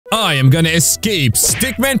I am gonna escape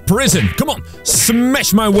Stickman prison. Come on,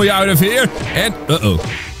 smash my way out of here. And,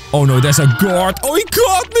 oh no, there's a guard. Oh, he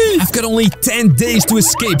caught me. I've got only 10 days to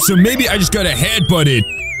escape, so maybe I just gotta headbutt it.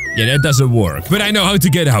 Yeah, that doesn't work, but I know how to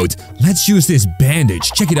get out. Let's use this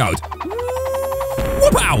bandage. Check it out.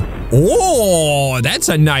 Whoop-ow. Oh, that's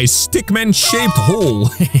a nice Stickman-shaped hole.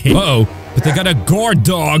 Uh-oh, but they got a guard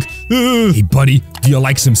dog. Hey, buddy, do you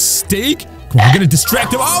like some steak? Come on, we're gonna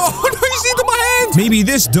distract him. Oh, no, he's eating my hand. Maybe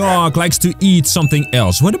this dog likes to eat something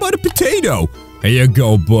else. What about a potato? Here you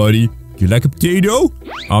go, buddy. You like a potato?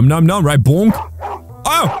 Nom nom, right, bonk?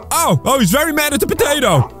 Oh, he's very mad at the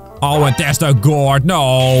potato. Oh, and there's the guard.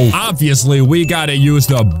 No. Obviously, we gotta use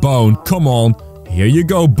the bone. Come on. Here you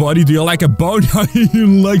go, buddy. Do you like a bone? He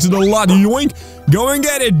likes it a lot. Yoink. Go and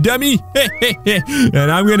get it, dummy.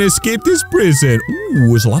 And I'm gonna escape this prison. Ooh,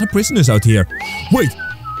 there's a lot of prisoners out here. Wait.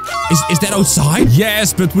 Is that outside?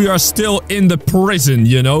 Yes, but we are still in the prison,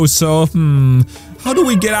 you know, so, how do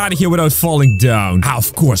we get out of here without falling down? Ah,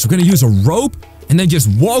 of course, we're gonna use a rope and then just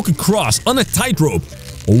walk across on a tightrope.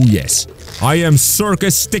 Oh, yes. I am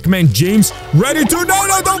Circus Stickman James, ready to—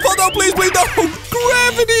 No, don't fall down, please, no!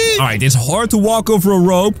 Gravity! Alright, it's hard to walk over a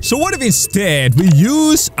rope, so what if instead we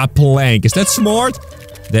use a plank? Is that smart?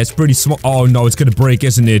 That's pretty smart. Oh, no, it's gonna break,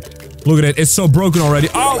 isn't it? Look at it, it's so broken already.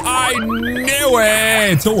 Oh, I knew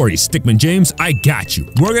it! Don't worry, Stickman James, I got you.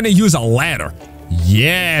 We're gonna use a ladder.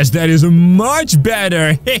 Yes, that is much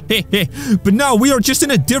better. But now we are just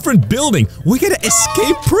in a different building. We gotta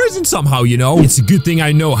escape prison somehow, you know? It's a good thing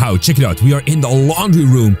I know how. Check it out. We are in the laundry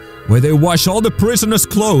room where they wash all the prisoners'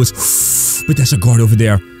 clothes. But there's a guard over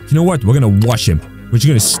there. You know what? We're gonna wash him. We're just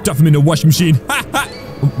gonna stuff him in the washing machine.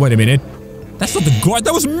 Wait a minute. That's not the guard.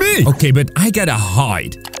 That was me. Okay, but I gotta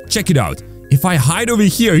hide. Check it out. If I hide over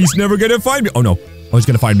here, he's never gonna find me. Oh, no. Oh, he's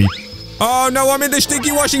gonna find me. Oh, no, I'm in the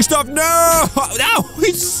stinky washing stuff. No! No,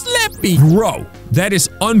 he slapped me. Bro, that is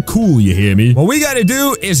uncool, you hear me? What we gotta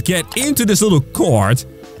do is get into this little cart.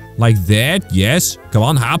 Like that, yes. Come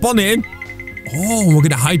on, hop on in. Oh, we're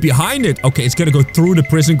gonna hide behind it. Okay, it's gonna go through the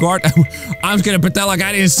prison guard. I'm just gonna pretend like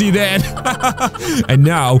I didn't see that. And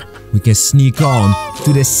now, we can sneak on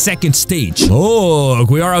to the second stage.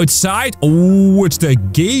 Look, we are outside. Oh, it's the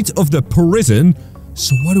gate of the prison.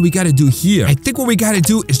 So what do we gotta do here? I think what we gotta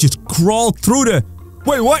do is just crawl through the—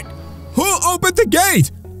 Wait, what? Who opened the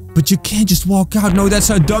gate? But you can't just walk out. No, that's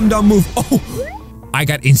a dumb move. Oh, I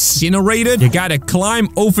got incinerated. You gotta climb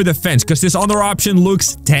over the fence because this other option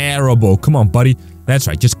looks terrible. Come on, buddy. That's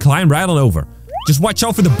right. Just climb right on over. Just watch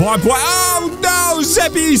out for the barbed wire. Oh, no,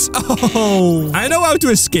 Zeppies. Oh, I know how to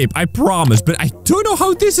escape. I promise. But I don't know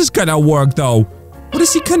how this is gonna work, though. What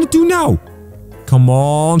is he gonna do now? Come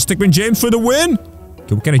on, Stickman James for the win.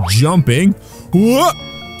 Okay, we're kind of jumping. What?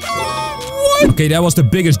 Okay, that was the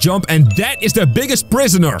biggest jump, and that is the biggest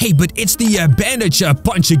prisoner. Hey, but it's the bandage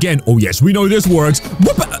punch again. Oh, yes, we know this works.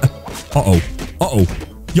 Uh-oh.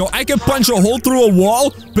 Yo, I can punch a hole through a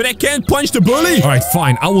wall, but I can't punch the bully. All right,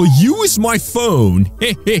 fine. I will use my phone.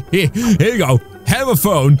 Here you go. Have a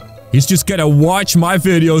phone. He's just gonna watch my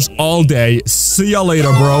videos all day. See ya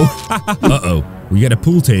later, bro. Uh-oh. We got a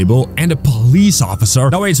pool table and a police officer.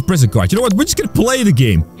 No, wait, it's a prison guard. You know what? We're just gonna play the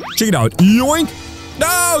game. Check it out. Yoink.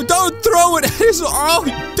 No, don't throw it. Oh,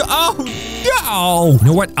 no. You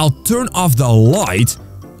know what? I'll turn off the light.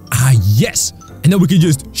 Ah, yes. And then we can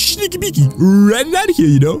just sneaky beaky right out of here,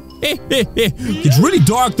 you know? It's really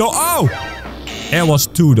dark, though. Oh. It was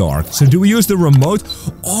too dark. So do we use the remote?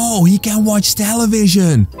 Oh, he can watch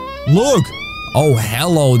television. Look. Oh,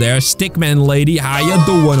 hello there, Stickman lady. How you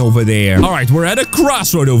doing over there? All right, we're at a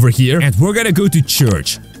crossroad over here, and we're gonna go to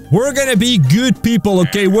church. We're gonna be good people,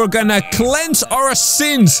 okay? We're gonna cleanse our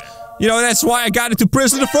sins. You know, that's why I got into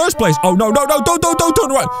prison in the first place. Oh, no, don't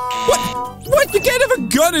turn around. What? You can't have a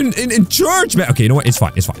gun in church, man. Okay, you know what? It's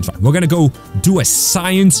fine. We're gonna go do a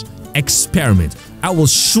science experiment. I will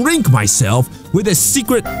shrink myself with a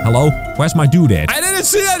secret— Hello? Where's my doodad? I didn't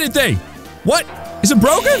see anything. What? Is it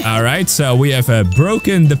broken? Alright, so we have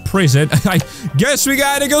broken the prison. I guess we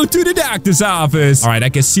gotta go to the doctor's office. Alright, I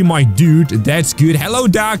can see my dude. That's good. Hello,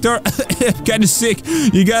 doctor. I'm kinda sick.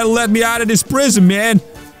 You gotta let me out of this prison, man.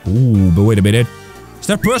 Ooh, but wait a minute. Is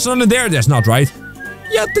there a person under there? That's not right.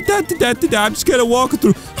 Yeah, I'm just gonna walk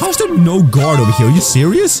through. How's there no guard over here? Are you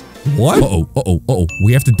serious? What? Uh-oh.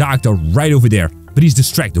 We have the doctor right over there. But he's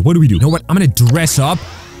distracted. What do we do? You know what? I'm gonna dress up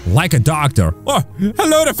like a doctor. Oh,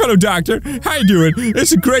 hello there, fellow doctor. How you doing?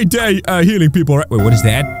 It's a great day healing people, right? Wait, what is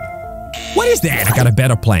that? What is that? I got a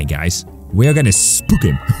better plan, guys. We're gonna spook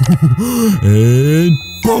him. And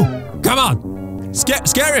boom! Come on!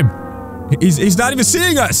 Scare him! He's not even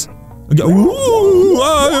seeing us! Okay. Ooh,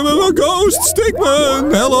 I am a ghost,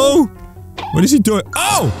 Stickman. Hello. What is he doing?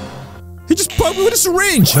 Oh! He just poked me with a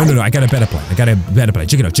syringe. No, I got a better plan.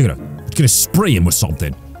 Check it out. I'm gonna spray him with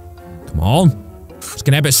something. Come on. Just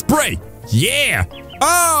gonna have a spray. Yeah.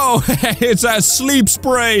 Oh, it's a sleep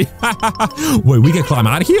spray. Wait, we can climb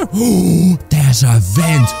out of here? Oh, there's a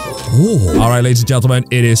vent. Oh. All right, ladies and gentlemen,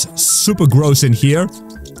 it is super gross in here.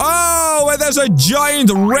 Oh, and there's a giant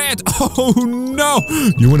rat. Oh, no.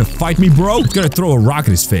 You want to fight me, bro? I'm gonna throw a rock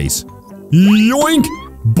in his face. Yoink.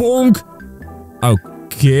 Bonk.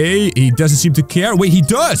 Okay, he doesn't seem to care. Wait, he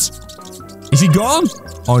does. Is he gone?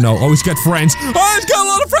 Oh, no. Oh, he's got friends. Oh, he's got a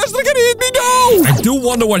lot of friends. They're gonna eat me. No. I do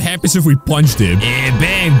wonder what happens if we punched him. And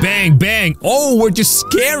bang, bang, bang. Oh, we're just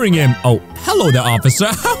scaring him. Oh, hello there, officer.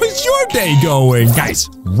 How is your day going? Guys,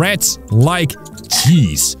 rats like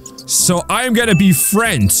cheese. So I'm gonna be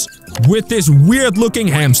friends with this weird-looking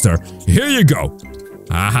hamster. Here you go.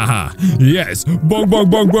 Ahaha. Yes. Bong, bong,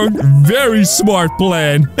 bong, bong. Very smart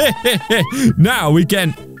plan. Now we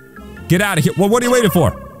can get out of here. Well, what are you waiting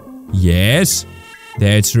for? Yes.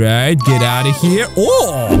 That's right. Get out of here.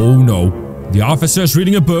 Oh no. The officer's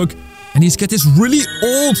reading a book, and he's got this really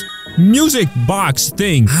old music box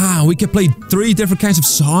thing. We can play 3 different kinds of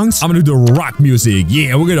songs. I'm gonna do rock music.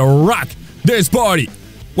 Yeah, we're gonna rock this party.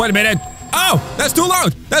 Wait a minute. Oh, that's too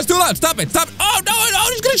loud. That's too loud. Stop it. Stop it. Oh, no,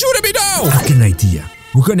 he's gonna shoot at me. No. I've got an idea.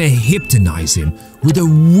 We're gonna hypnotize him with a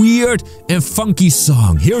weird and funky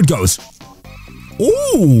song. Here it goes.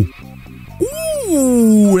 Ooh.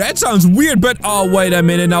 Ooh, that sounds weird, but oh, wait a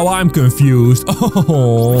minute. Now I'm confused.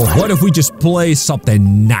 Oh, what if we just play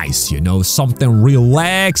something nice, you know, something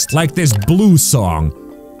relaxed, like this blues song?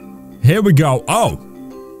 Here we go. Oh.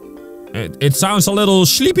 It sounds a little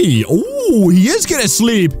sleepy. Ooh, he is gonna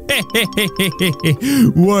sleep.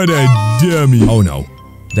 What a dummy. Oh no.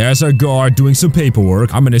 There's our guard doing some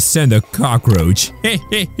paperwork. I'm gonna send a cockroach. Here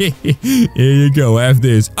you go, have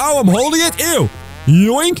this. Oh, I'm holding it. Ew.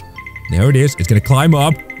 Yoink. There it is. It's gonna climb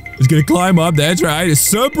up. It's gonna climb up. That's right. A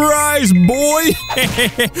surprise, boy.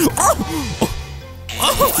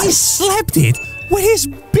 Oh, he slapped it with his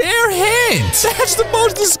bare hands. That's the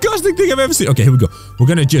most disgusting thing I've ever seen. Okay, here we go. We're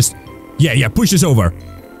gonna just... Yeah, push this over.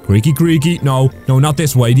 Creaky, creaky. No, not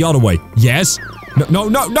this way. The other way. Yes. No.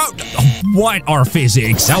 What are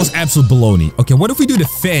physics? That was absolute baloney. Okay, what if we do the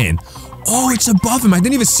fan? Oh, it's above him. I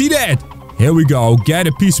didn't even see that. Here we go. Get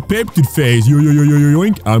a piece of paper to the face.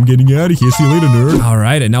 Yoink. I'm getting out of here. See you later, nerd. All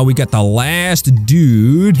right, and now we got the last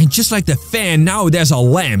dude. And just like the fan, now there's a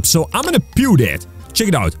lamp. So I'm gonna pew that. Check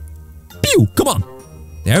it out. Pew. Come on.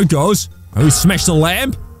 There it goes. Oh, we smashed the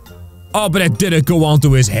lamp. Oh, but it didn't go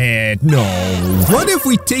onto his head. No. What if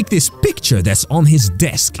we take this picture that's on his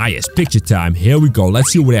desk? Ah, yes, picture time. Here we go.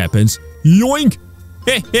 Let's see what happens. Yoink.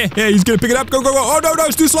 Hey, he's gonna pick it up. Go. Oh, no,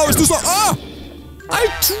 it's too slow. Oh, I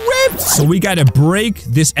tripped. So we gotta break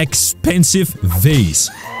this expensive vase.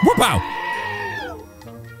 Whoop out.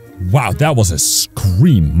 Wow, that was a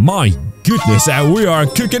scream. My goodness, and we are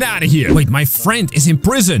kicking out of here. Wait, my friend is in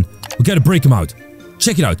prison. We gotta break him out.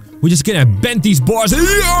 Check it out. We're just gonna bend these bars.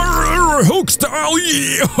 Hulk style.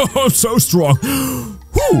 Yeah. I'm so strong.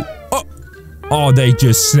 Whew. Oh, they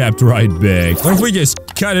just snapped right back. What if we just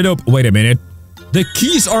cut it up? Wait a minute. The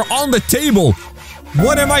keys are on the table.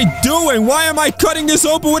 What am I doing? Why am I cutting this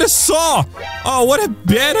open with a saw? Oh, what a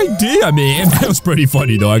bad idea, man. That was pretty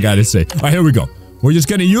funny, though, I gotta say. All right, here we go. We're just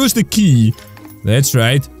gonna use the key. That's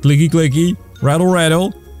right. Clicky, clicky. Rattle,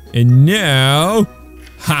 rattle. And now...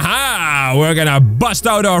 Haha! We're gonna bust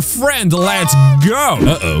out our friend. Let's go!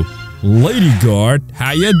 Uh-oh. Lady guard,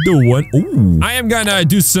 how you doing? Ooh. I am gonna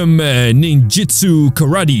do some ninjutsu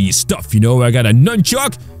karate stuff, you know? I got a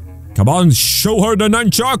nunchuck. Come on, show her the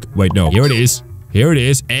nunchuck. Wait, no. Here it is. Here it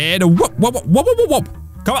is. And whoop.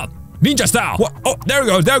 Come on. Ninja style. What? Oh, there we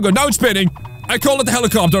go. Now it's spinning. I call it the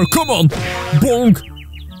helicopter. Come on. Bonk.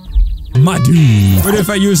 My dude. What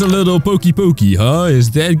if I use a little pokey, huh?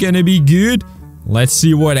 Is that gonna be good? Let's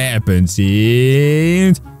see what happens.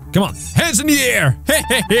 And... Come on. Hands in the air.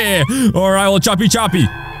 Alright, well, choppy.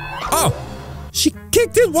 Oh. She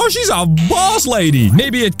kicked it. Well, she's a boss lady.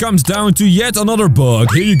 Maybe it comes down to yet another bug.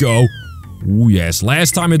 Here you go. Ooh, yes.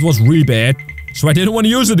 Last time it was really bad. So I didn't want to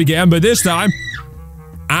use it again, but this time...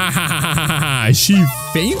 She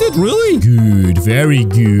fainted? Really? Good. Very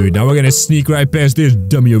good. Now we're gonna sneak right past this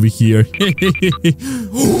dummy over here. Is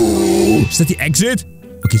that the exit?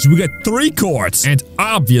 Okay, so we got 3 cards. And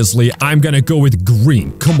obviously, I'm gonna go with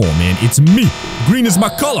green. Come on, man. It's me. Green is my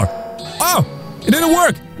color. Oh! It didn't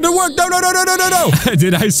work! It didn't work! No!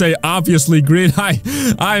 Did I say obviously green?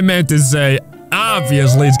 I meant to say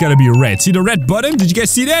obviously it's gonna be red. See the red button? Did you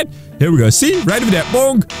guys see that? Here we go. See? Right over there.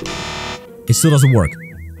 Bonk. It still doesn't work.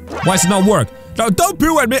 Why does it not work? No, don't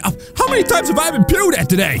poo at me. How many times have I been pooed at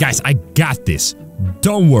today? Guys, I got this.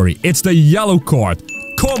 Don't worry. It's the yellow card.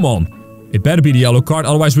 Come on. It better be the yellow card.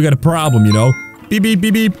 Otherwise, we got a problem, you know. Beep, beep,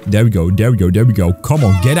 beep, beep. There we go. There we go. There we go. Come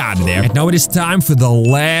on. Get out of there. And now it is time for the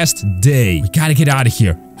last day. We gotta get out of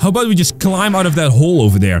here. How about we just climb out of that hole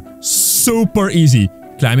over there? Super easy.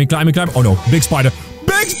 Climbing, climbing, climbing. Oh, no. Big spider.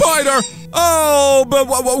 Big spider! Oh, but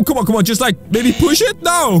whoa, come on, come on. Just like, maybe push it?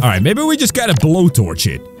 No. All right, maybe we just gotta blowtorch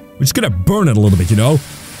it. We're just gonna burn it a little bit, you know?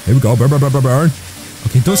 Here we go. Burn, burn, burn, burn, burn.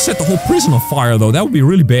 Okay, don't set the whole prison on fire, though. That would be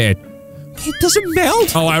really bad. It doesn't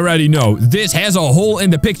melt. Oh, I already know. This has a hole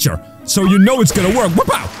in the picture. So you know it's gonna work. Whoop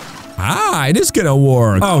out. Ah, it is gonna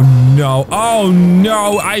work. Oh, no. Oh,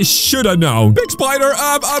 no. I should have known. Big spider,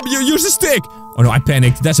 you use a stick. Oh, no, I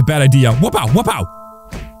panicked. That's a bad idea. Whoop out, whoop out.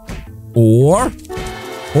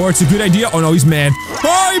 Or it's a good idea. Oh, no, he's mad.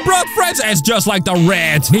 Oh, he brought friends. It's just like the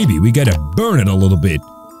rat. Maybe we gotta burn it a little bit.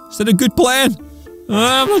 Is that a good plan?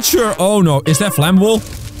 I'm not sure. Oh, no. Is that flammable?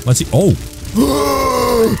 Let's see. Oh.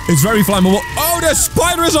 It's very flammable. Oh, the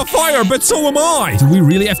spider is on fire, but so am I. Do we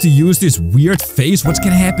really have to use this weird face? What's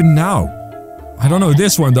gonna happen now? I don't know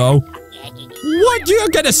this one, though. What? You're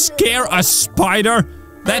gonna scare a spider?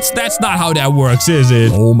 That's not how that works, is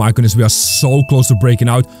it? Oh my goodness, we are so close to breaking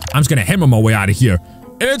out. I'm just gonna hammer my way out of here.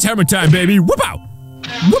 It's hammer time, baby. Whoop out.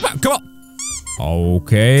 Whoop out. Come on.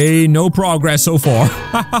 Okay, no progress so far.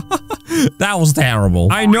 That was terrible.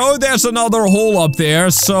 I know there's another hole up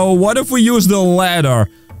there, so what if we use the ladder?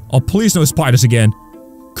 Oh, please no spiders again.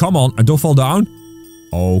 Come on, and don't fall down.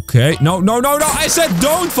 Okay. No, no, no, no. I said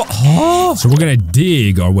don't fall. Oh, so we're gonna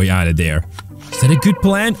dig our way out of there. Is that a good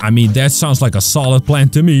plan? I mean, that sounds like a solid plan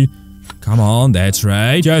to me. Come on, that's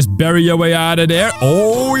right. Just bury your way out of there.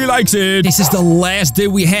 Oh, he likes it. This is the last day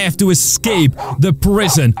we have to escape the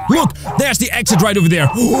prison. Look, there's the exit right over there.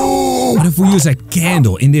 What if we use a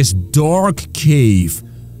candle in this dark cave?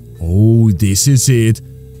 Oh, this is it.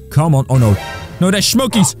 Come on. Oh, no. No, there's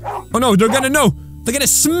smokies. Oh, no, they're gonna know. They're gonna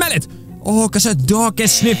smell it. Oh, because a dog can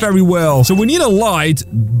sniff very well. So we need a light,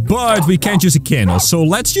 but we can't use a candle. So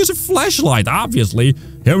let's use a flashlight, obviously.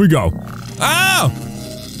 Here we go. Oh!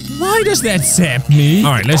 Why does that zap me?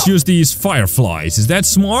 Alright, let's use these fireflies. Is that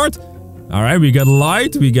smart? Alright, we got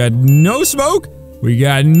light. We got no smoke. We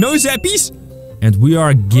got no zappies. And we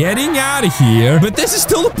are getting out of here. But this is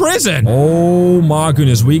still a prison. Oh my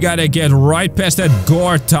goodness. We gotta get right past that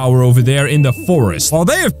guard tower over there in the forest. Well,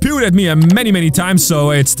 they have pooed at me many, many times,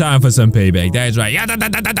 so it's time for some payback. That's right. Yeah,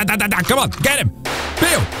 come on, get him.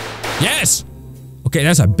 Pew. Yes. Okay,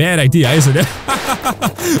 that's a bad idea, isn't it?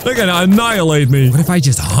 They're gonna annihilate me. What if I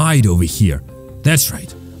just hide over here? That's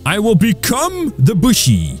right. I will become the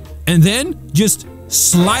bushy. And then just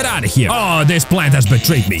slide out of here. Oh, this plant has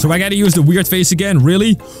betrayed me. So I gotta use the weird face again?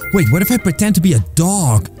 Really? Wait, what if I pretend to be a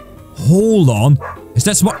dog? Hold on. Is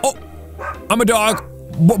that smart? Oh, I'm a dog.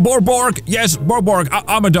 Borg. Yes, Borg.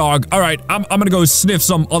 I'm a dog. All right, I'm gonna go sniff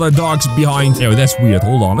some other dogs behind. Oh, that's weird.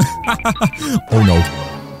 Hold on. Oh, no.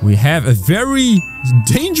 We have a very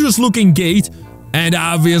dangerous looking gate. And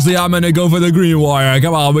obviously, I'm gonna go for the green wire.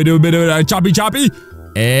 Come on, we do a bit of choppy.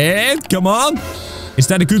 And come on. Is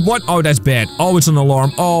that a good one? Oh, that's bad. Oh, it's an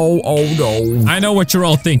alarm. Oh no. I know what you're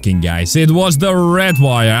all thinking, guys. It was the red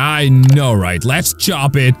wire. I know, right? Let's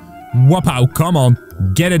chop it. Whoop out. Come on.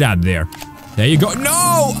 Get it out of there. There you go.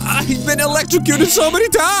 No! I've been electrocuted so many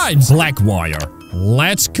times. Black wire.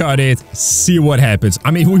 Let's cut it. See what happens.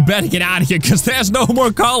 I mean, we better get out of here because there's no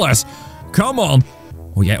more colors. Come on.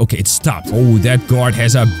 Oh, yeah. Okay, it stopped. Oh, that guard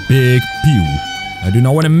has a big pew. I do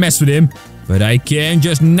not want to mess with him. But I can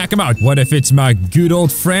just knock him out. What if it's my good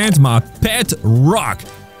old friend, my pet Rock?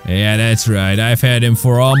 Yeah, that's right. I've had him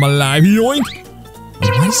for all my life. Yoink!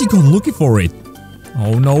 Why is he go looking for it?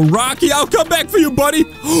 Oh no, Rocky, I'll come back for you, buddy.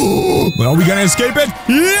 Well, we gonna escape it?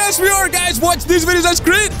 Yes, we are, guys. Watch these videos on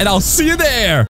screen, and I'll see you there.